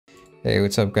Hey,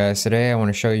 what's up guys? Today I want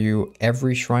to show you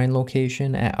every shrine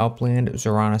location at Upland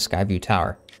Zorana Skyview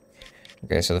Tower.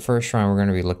 Okay, so the first shrine we're going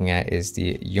to be looking at is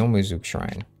the Yomizuk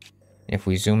shrine. If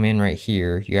we zoom in right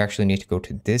here, you actually need to go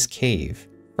to this cave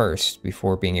first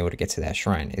before being able to get to that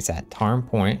shrine. It's at Tarn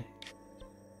Point,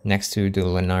 next to the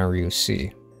Lanariu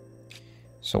Sea.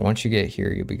 So once you get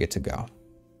here, you'll be good to go.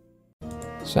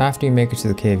 So after you make it to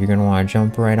the cave, you're going to want to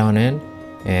jump right on in,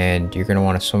 and you're going to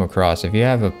want to swim across. If you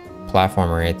have a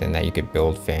platform or anything that you could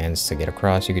build fans to get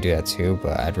across, you could do that too,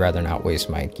 but I'd rather not waste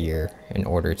my gear in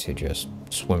order to just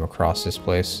swim across this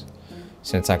place,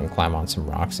 since I can climb on some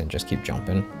rocks and just keep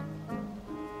jumping.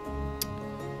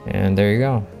 And there you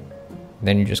go.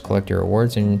 Then you just collect your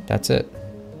rewards and that's it.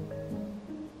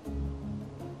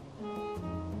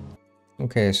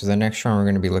 Okay, so the next shrine we're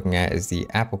going to be looking at is the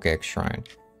Apogek shrine,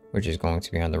 which is going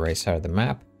to be on the right side of the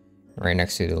map, right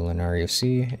next to the Lanariu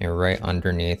Sea and right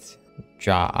underneath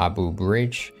Ja-Abu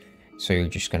Bridge. So you're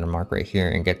just going to mark right here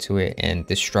and get to it, and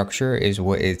this structure is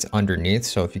what it's underneath.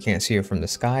 So if you can't see it from the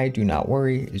sky, do not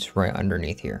worry, it's right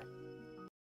underneath here.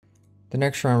 The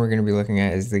next shrine we're going to be looking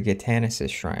at is the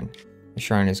Gatanisis shrine. The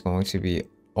shrine is going to be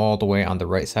all the way on the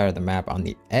right side of the map, on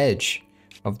the edge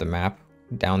of the map,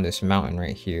 down this mountain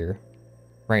right here,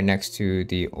 right next to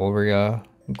the Oria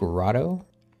Grotto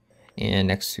and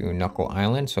next to Knuckle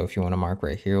Island. So if you want to mark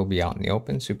right here, it'll be out in the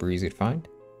open, super easy to find.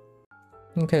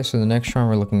 Okay, so the next shrine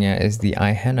we're looking at is the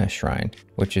Ihen-a shrine,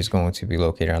 which is going to be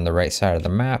located on the right side of the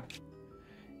map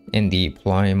in the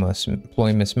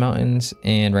Ploymus Mountains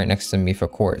and right next to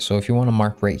Mifa Court. So if you want to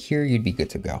mark right here, you'd be good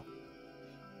to go.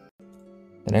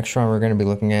 The next shrine we're going to be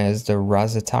looking at is the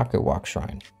Rasitakiwak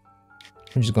shrine,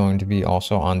 which is going to be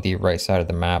also on the right side of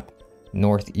the map,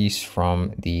 northeast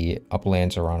from the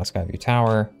Upland Zorana Skyview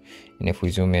Tower. And if we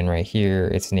zoom in right here,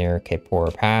 it's near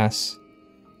Kapora Pass.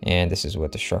 And this is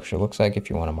what the structure looks like if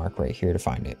you want to mark right here to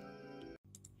find it.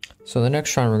 So the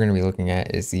next shrine we're going to be looking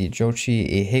at is the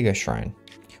Jochi-ihiga shrine,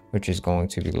 which is going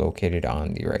to be located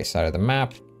on the right side of the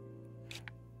map,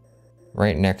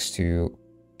 right next to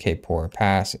Kapora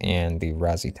Pass and the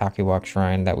Rasitakiwak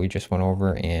shrine that we just went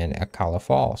over, and Akala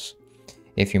Falls.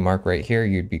 If you mark right here,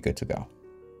 you'd be good to go.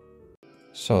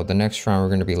 So the next shrine we're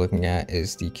going to be looking at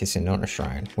is the Kisinona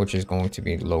shrine, which is going to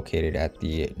be located at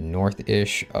the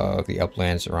north-ish of the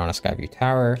Upland Zorana Skyview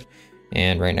Tower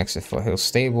and right next to Foothill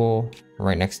Stable,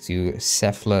 right next to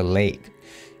Sefla Lake.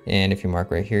 And if you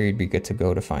mark right here, you'd be good to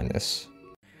go to find this.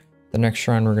 The next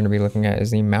shrine we're going to be looking at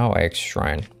is the Maoikes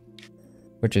shrine,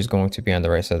 which is going to be on the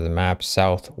right side of the map,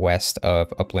 southwest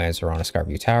of Upland Zorana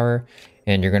Skyview Tower.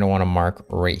 And you're going to want to mark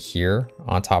right here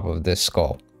on top of this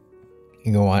skull.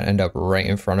 You're going to want to end up right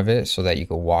in front of it so that you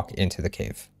can walk into the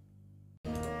cave.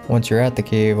 Once you're at the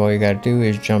cave, all you got to do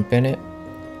is jump in it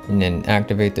and then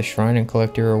activate the shrine and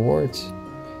collect your rewards.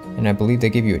 And I believe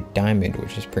they give you a diamond,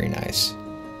 which is pretty nice.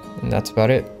 And that's about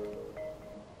it.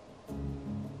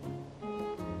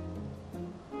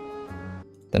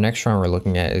 The next shrine we're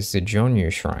looking at is the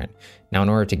Joniu shrine. Now in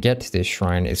order to get to this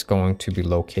shrine, it's going to be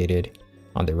located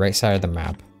on the right side of the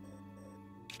map.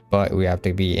 But we have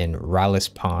to be in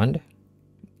Rallis Pond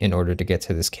in order to get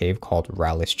to this cave called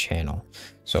Rallis Channel.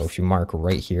 So if you mark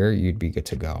right here, you'd be good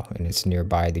to go. And it's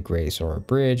nearby the Great Zora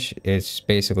Bridge. It's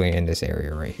basically in this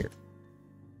area right here.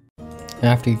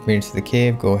 After you've made it to the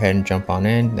cave, go ahead and jump on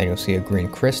in. Then you'll see a green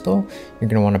crystal. You're going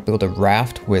to want to build a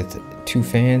raft with 2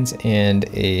 fans and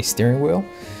a steering wheel.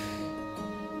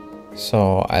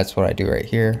 So that's what I do right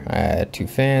here. I add 2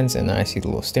 fans and then I see the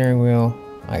little steering wheel.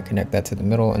 I connect that to the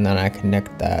middle, and then I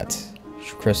connect that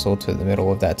crystal to the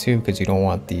middle of that too, because you don't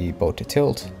want the boat to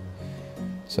tilt.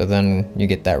 So then you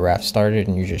get that raft started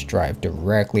and you just drive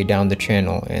directly down the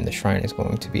channel, and the shrine is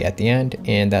going to be at the end,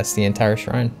 and that's the entire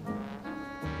shrine.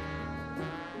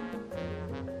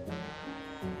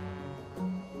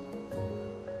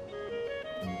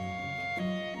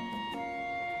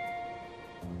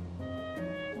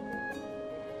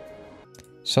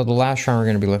 So the last shrine we're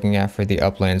going to be looking at for the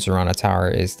Upland Zorana Tower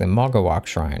is the Mogawak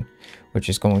shrine, which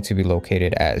is going to be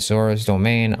located at Zora's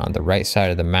Domain on the right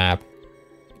side of the map,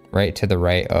 right to the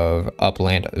right of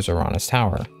Upland Zorana's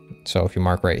Tower. So if you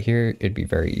mark right here, it'd be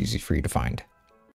very easy for you to find.